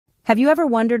Have you ever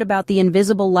wondered about the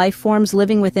invisible life forms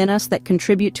living within us that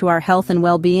contribute to our health and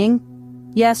well-being?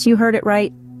 Yes, you heard it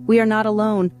right. We are not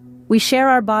alone. We share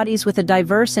our bodies with a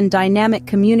diverse and dynamic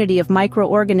community of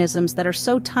microorganisms that are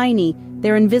so tiny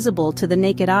they're invisible to the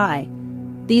naked eye.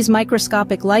 These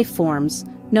microscopic life forms,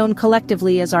 known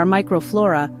collectively as our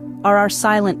microflora, are our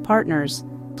silent partners,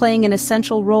 playing an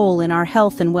essential role in our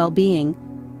health and well-being.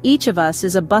 Each of us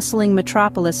is a bustling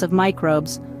metropolis of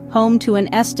microbes, home to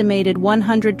an estimated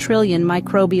 100 trillion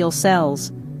microbial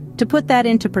cells. To put that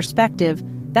into perspective,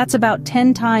 that's about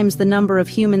 10 times the number of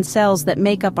human cells that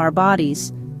make up our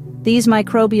bodies. These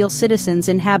microbial citizens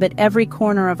inhabit every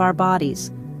corner of our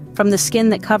bodies, from the skin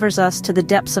that covers us to the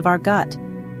depths of our gut.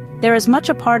 They're as much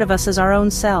a part of us as our own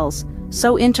cells,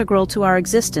 so integral to our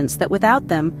existence that without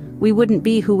them, we wouldn't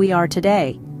be who we are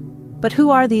today. But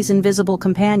who are these invisible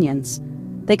companions?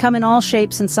 They come in all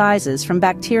shapes and sizes, from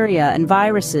bacteria and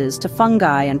viruses to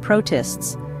fungi and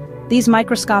protists. These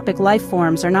microscopic life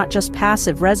forms are not just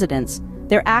passive residents,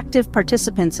 they're active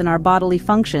participants in our bodily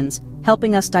functions,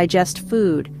 helping us digest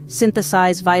food,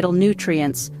 synthesize vital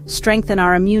nutrients, strengthen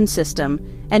our immune system,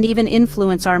 and even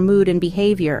influence our mood and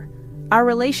behavior. Our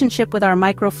relationship with our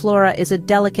microflora is a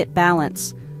delicate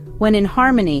balance. When in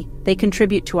harmony, they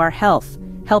contribute to our health,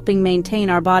 helping maintain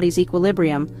our body's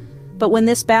equilibrium. But when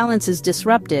this balance is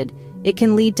disrupted, it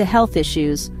can lead to health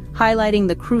issues, highlighting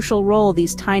the crucial role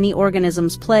these tiny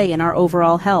organisms play in our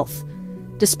overall health.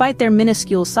 Despite their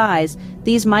minuscule size,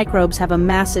 these microbes have a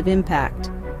massive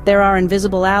impact. They're our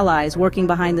invisible allies working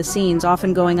behind the scenes,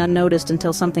 often going unnoticed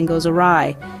until something goes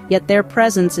awry. Yet their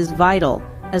presence is vital,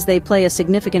 as they play a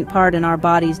significant part in our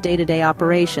body's day-to-day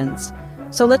operations.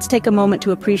 So let's take a moment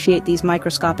to appreciate these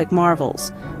microscopic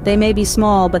marvels. They may be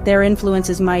small, but their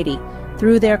influence is mighty.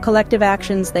 Through their collective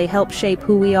actions, they help shape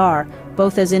who we are,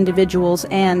 both as individuals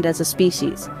and as a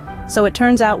species. So it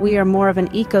turns out we are more of an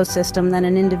ecosystem than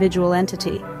an individual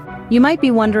entity. You might be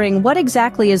wondering, what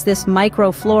exactly is this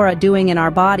microflora doing in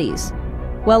our bodies?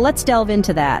 Well, let's delve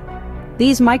into that.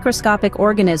 These microscopic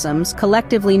organisms,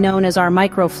 collectively known as our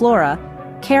microflora,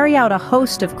 carry out a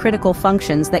host of critical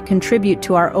functions that contribute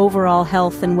to our overall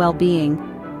health and well-being.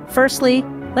 Firstly,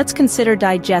 let's consider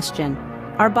digestion.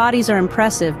 Our bodies are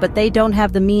impressive, but they don't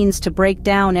have the means to break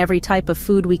down every type of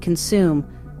food we consume.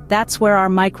 That's where our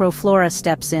microflora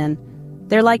steps in.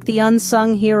 They're like the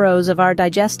unsung heroes of our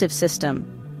digestive system,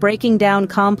 breaking down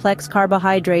complex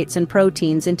carbohydrates and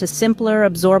proteins into simpler,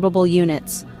 absorbable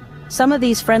units. Some of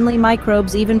these friendly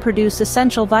microbes even produce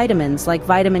essential vitamins like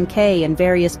vitamin K and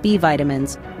various B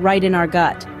vitamins right in our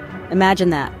gut.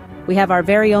 Imagine that. We have our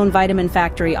very own vitamin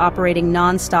factory operating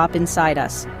non-stop inside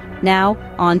us. Now,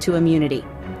 on to immunity.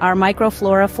 Our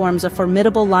microflora forms a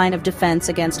formidable line of defense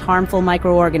against harmful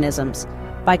microorganisms.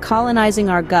 By colonizing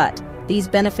our gut, these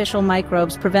beneficial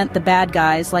microbes prevent the bad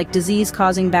guys like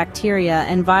disease-causing bacteria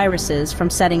and viruses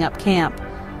from setting up camp.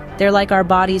 They're like our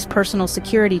body's personal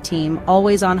security team,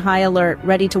 always on high alert,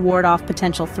 ready to ward off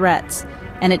potential threats.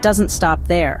 And it doesn't stop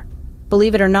there.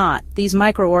 Believe it or not, these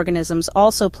microorganisms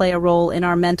also play a role in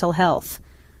our mental health.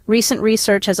 Recent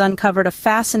research has uncovered a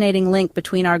fascinating link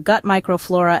between our gut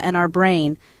microflora and our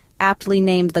brain, aptly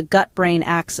named the gut-brain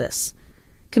axis.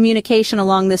 Communication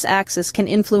along this axis can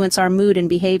influence our mood and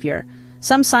behavior.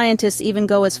 Some scientists even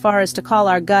go as far as to call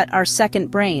our gut our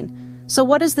second brain. So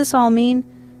what does this all mean?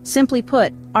 Simply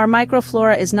put, our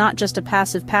microflora is not just a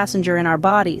passive passenger in our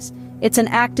bodies. It's an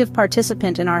active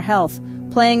participant in our health,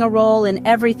 playing a role in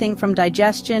everything from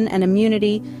digestion and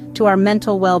immunity to our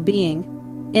mental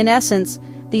well-being. In essence,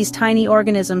 these tiny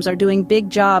organisms are doing big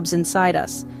jobs inside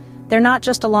us. They're not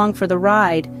just along for the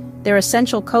ride, they're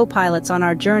essential co-pilots on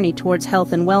our journey towards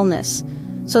health and wellness.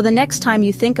 So the next time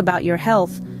you think about your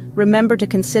health, remember to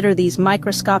consider these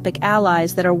microscopic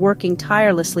allies that are working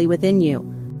tirelessly within you.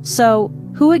 So,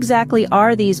 who exactly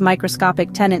are these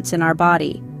microscopic tenants in our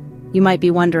body? You might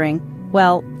be wondering.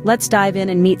 Well, let's dive in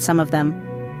and meet some of them.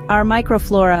 Our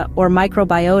microflora, or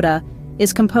microbiota,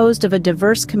 is composed of a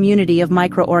diverse community of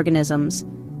microorganisms.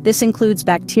 This includes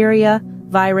bacteria,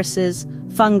 viruses,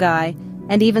 fungi,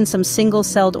 and even some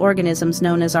single-celled organisms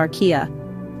known as archaea.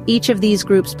 Each of these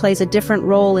groups plays a different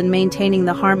role in maintaining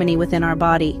the harmony within our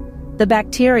body. The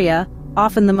bacteria,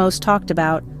 often the most talked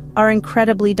about, are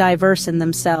incredibly diverse in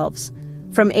themselves.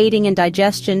 From aiding in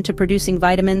digestion to producing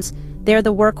vitamins, they're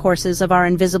the workhorses of our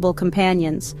invisible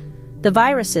companions. The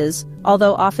viruses,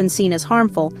 although often seen as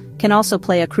harmful, can also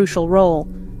play a crucial role.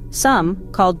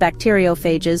 Some, called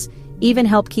bacteriophages, even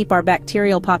help keep our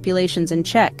bacterial populations in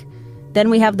check. Then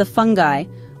we have the fungi,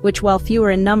 which, while fewer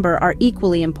in number, are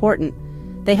equally important.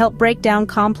 They help break down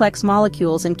complex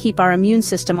molecules and keep our immune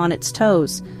system on its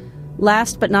toes.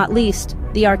 Last but not least,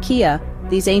 the archaea,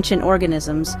 these ancient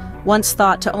organisms, once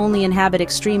thought to only inhabit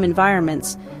extreme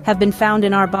environments, have been found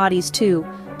in our bodies too,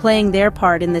 playing their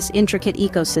part in this intricate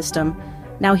ecosystem.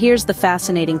 Now here's the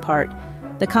fascinating part.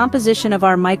 The composition of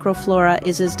our microflora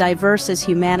is as diverse as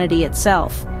humanity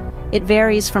itself. It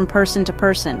varies from person to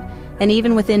person, and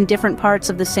even within different parts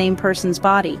of the same person's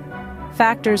body.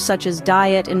 Factors such as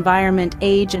diet, environment,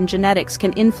 age, and genetics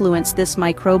can influence this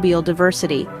microbial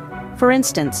diversity. For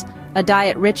instance, a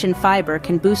diet rich in fiber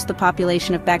can boost the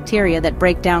population of bacteria that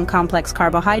break down complex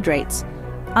carbohydrates.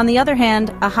 On the other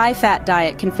hand, a high-fat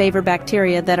diet can favor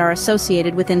bacteria that are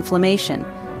associated with inflammation.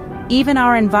 Even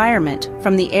our environment,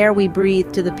 from the air we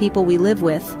breathe to the people we live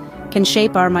with, can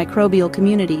shape our microbial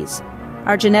communities.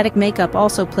 Our genetic makeup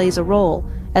also plays a role,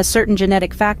 as certain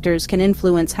genetic factors can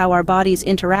influence how our bodies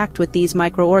interact with these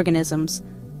microorganisms.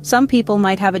 Some people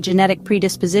might have a genetic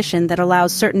predisposition that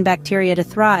allows certain bacteria to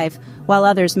thrive, while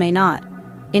others may not.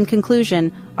 In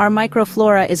conclusion, our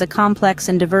microflora is a complex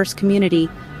and diverse community,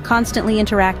 constantly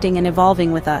interacting and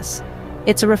evolving with us.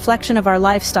 It's a reflection of our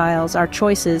lifestyles, our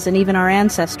choices, and even our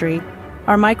ancestry.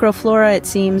 Our microflora, it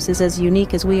seems, is as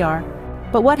unique as we are.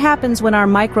 But what happens when our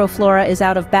microflora is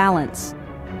out of balance?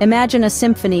 Imagine a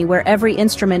symphony where every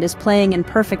instrument is playing in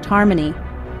perfect harmony.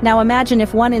 Now imagine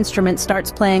if one instrument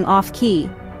starts playing off-key.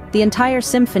 The entire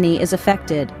symphony is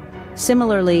affected.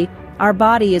 Similarly, our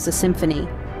body is a symphony,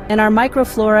 and our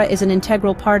microflora is an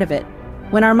integral part of it.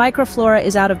 When our microflora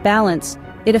is out of balance,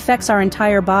 it affects our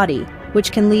entire body,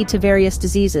 which can lead to various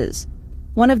diseases.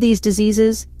 One of these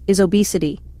diseases is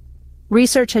obesity.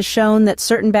 Research has shown that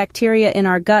certain bacteria in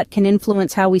our gut can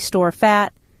influence how we store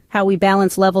fat, how we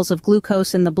balance levels of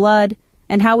glucose in the blood,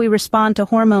 and how we respond to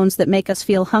hormones that make us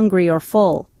feel hungry or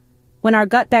full. When our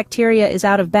gut bacteria is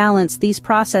out of balance, these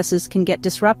processes can get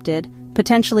disrupted,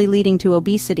 potentially leading to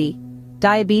obesity.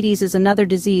 Diabetes is another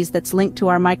disease that's linked to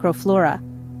our microflora.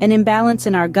 An imbalance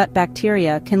in our gut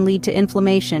bacteria can lead to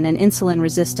inflammation and insulin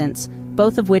resistance,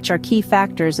 both of which are key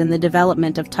factors in the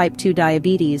development of type 2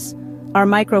 diabetes. Our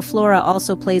microflora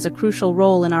also plays a crucial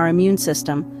role in our immune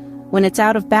system. When it's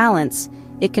out of balance,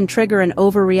 it can trigger an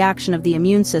overreaction of the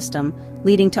immune system,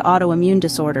 leading to autoimmune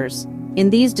disorders. In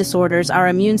these disorders, our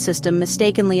immune system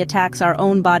mistakenly attacks our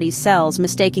own body's cells,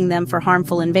 mistaking them for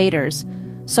harmful invaders.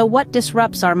 So what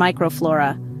disrupts our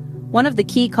microflora? One of the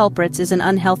key culprits is an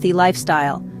unhealthy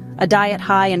lifestyle. A diet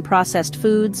high in processed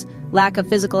foods, lack of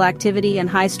physical activity, and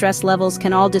high stress levels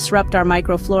can all disrupt our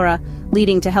microflora,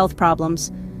 leading to health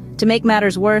problems. To make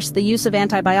matters worse, the use of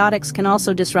antibiotics can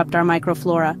also disrupt our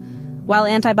microflora. While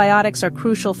antibiotics are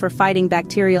crucial for fighting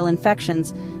bacterial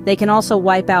infections, they can also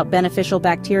wipe out beneficial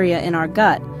bacteria in our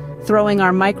gut, throwing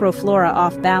our microflora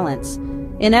off balance.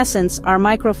 In essence, our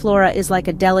microflora is like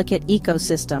a delicate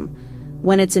ecosystem.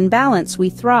 When it's in balance, we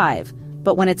thrive,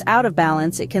 but when it's out of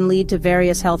balance, it can lead to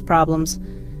various health problems.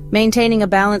 Maintaining a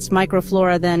balanced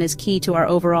microflora, then, is key to our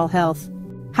overall health.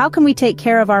 How can we take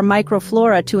care of our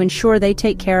microflora to ensure they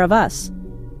take care of us?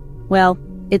 Well,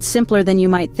 it's simpler than you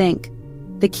might think.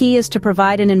 The key is to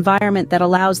provide an environment that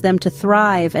allows them to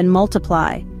thrive and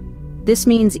multiply. This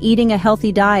means eating a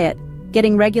healthy diet,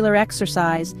 getting regular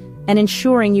exercise, and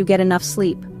ensuring you get enough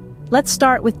sleep. Let's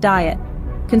start with diet.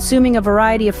 Consuming a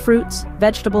variety of fruits,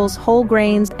 vegetables, whole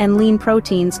grains, and lean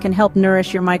proteins can help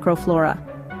nourish your microflora.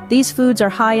 These foods are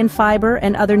high in fiber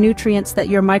and other nutrients that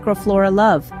your microflora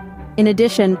love. In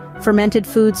addition, fermented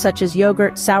foods such as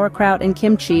yogurt, sauerkraut, and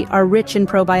kimchi are rich in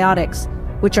probiotics,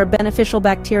 which are beneficial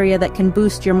bacteria that can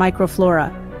boost your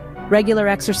microflora. Regular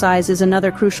exercise is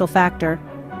another crucial factor.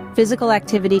 Physical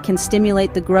activity can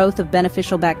stimulate the growth of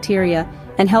beneficial bacteria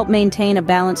and help maintain a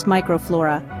balanced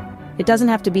microflora. It doesn't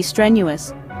have to be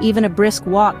strenuous. Even a brisk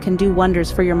walk can do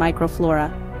wonders for your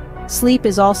microflora. Sleep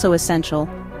is also essential.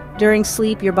 During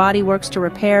sleep, your body works to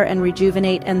repair and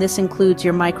rejuvenate, and this includes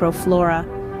your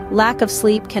microflora. Lack of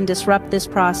sleep can disrupt this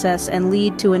process and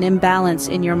lead to an imbalance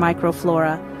in your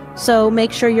microflora. So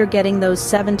make sure you're getting those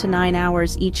 7 to 9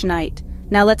 hours each night.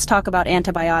 Now let's talk about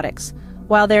antibiotics.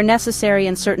 While they're necessary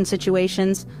in certain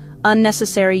situations,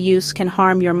 unnecessary use can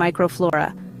harm your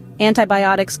microflora.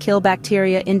 Antibiotics kill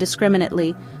bacteria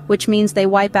indiscriminately, which means they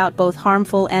wipe out both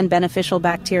harmful and beneficial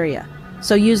bacteria.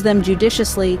 So use them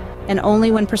judiciously and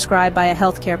only when prescribed by a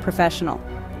healthcare professional.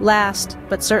 Last,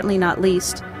 but certainly not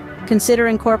least, consider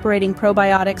incorporating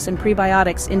probiotics and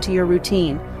prebiotics into your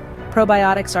routine.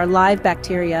 Probiotics are live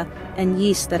bacteria and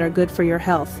yeast that are good for your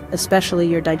health, especially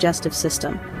your digestive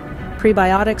system.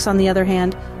 Prebiotics, on the other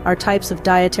hand, are types of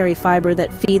dietary fiber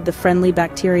that feed the friendly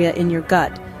bacteria in your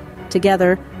gut.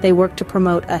 Together, they work to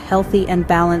promote a healthy and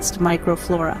balanced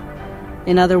microflora.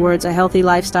 In other words, a healthy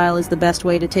lifestyle is the best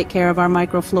way to take care of our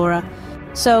microflora.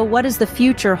 So, what does the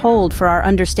future hold for our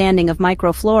understanding of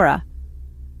microflora?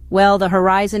 Well, the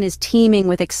horizon is teeming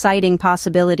with exciting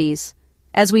possibilities.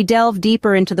 As we delve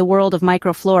deeper into the world of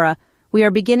microflora, we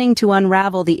are beginning to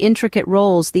unravel the intricate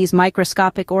roles these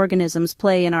microscopic organisms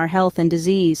play in our health and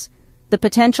disease. The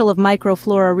potential of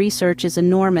microflora research is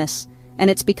enormous, and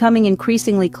it's becoming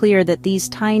increasingly clear that these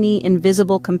tiny,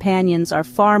 invisible companions are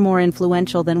far more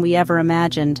influential than we ever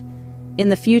imagined. In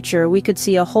the future, we could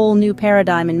see a whole new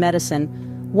paradigm in medicine,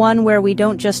 one where we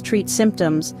don't just treat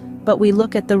symptoms, but we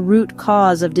look at the root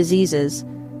cause of diseases.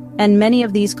 And many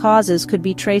of these causes could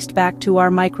be traced back to our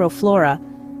microflora.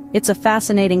 It's a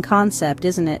fascinating concept,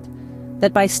 isn't it?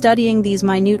 That by studying these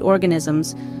minute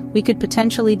organisms, we could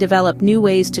potentially develop new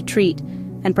ways to treat,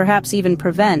 and perhaps even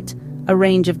prevent, a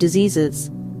range of diseases.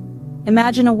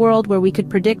 Imagine a world where we could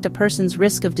predict a person's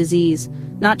risk of disease,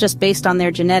 not just based on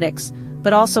their genetics,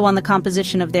 but also on the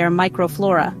composition of their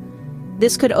microflora.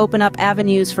 This could open up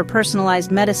avenues for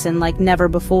personalized medicine like never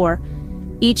before.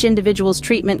 Each individual's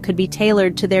treatment could be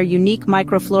tailored to their unique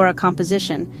microflora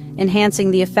composition,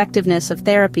 enhancing the effectiveness of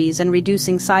therapies and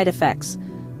reducing side effects.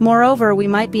 Moreover, we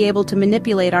might be able to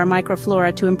manipulate our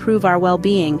microflora to improve our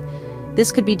well-being.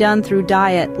 This could be done through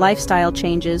diet, lifestyle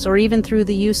changes, or even through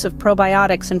the use of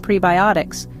probiotics and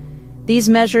prebiotics. These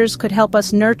measures could help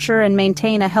us nurture and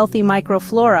maintain a healthy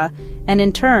microflora, and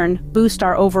in turn, boost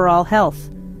our overall health.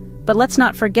 But let's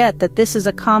not forget that this is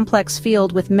a complex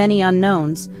field with many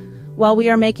unknowns. While we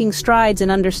are making strides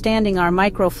in understanding our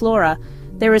microflora,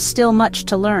 there is still much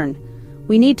to learn.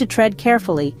 We need to tread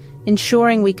carefully,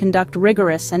 ensuring we conduct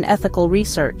rigorous and ethical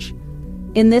research.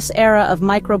 In this era of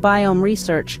microbiome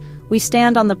research, we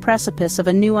stand on the precipice of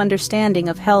a new understanding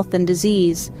of health and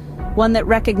disease, one that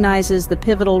recognizes the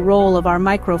pivotal role of our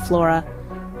microflora.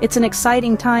 It's an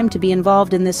exciting time to be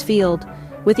involved in this field,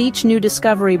 with each new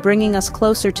discovery bringing us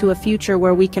closer to a future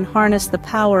where we can harness the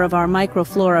power of our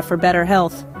microflora for better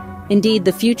health. Indeed,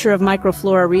 the future of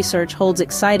microflora research holds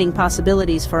exciting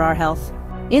possibilities for our health.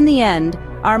 In the end,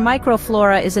 our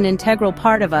microflora is an integral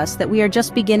part of us that we are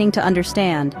just beginning to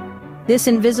understand. This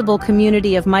invisible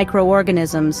community of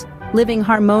microorganisms, living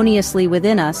harmoniously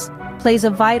within us, plays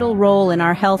a vital role in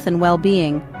our health and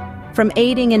well-being. From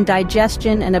aiding in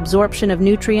digestion and absorption of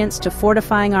nutrients to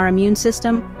fortifying our immune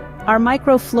system, our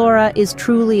microflora is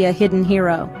truly a hidden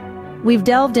hero. We've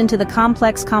delved into the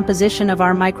complex composition of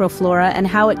our microflora and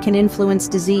how it can influence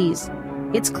disease.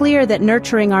 It's clear that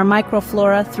nurturing our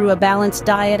microflora through a balanced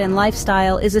diet and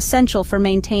lifestyle is essential for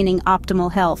maintaining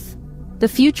optimal health. The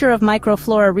future of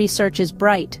microflora research is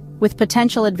bright, with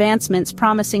potential advancements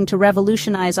promising to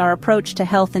revolutionize our approach to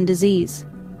health and disease.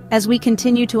 As we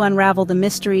continue to unravel the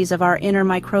mysteries of our inner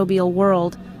microbial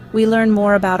world, we learn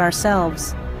more about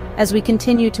ourselves. As we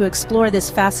continue to explore this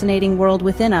fascinating world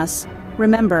within us,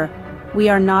 remember, we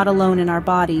are not alone in our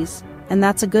bodies, and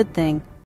that's a good thing.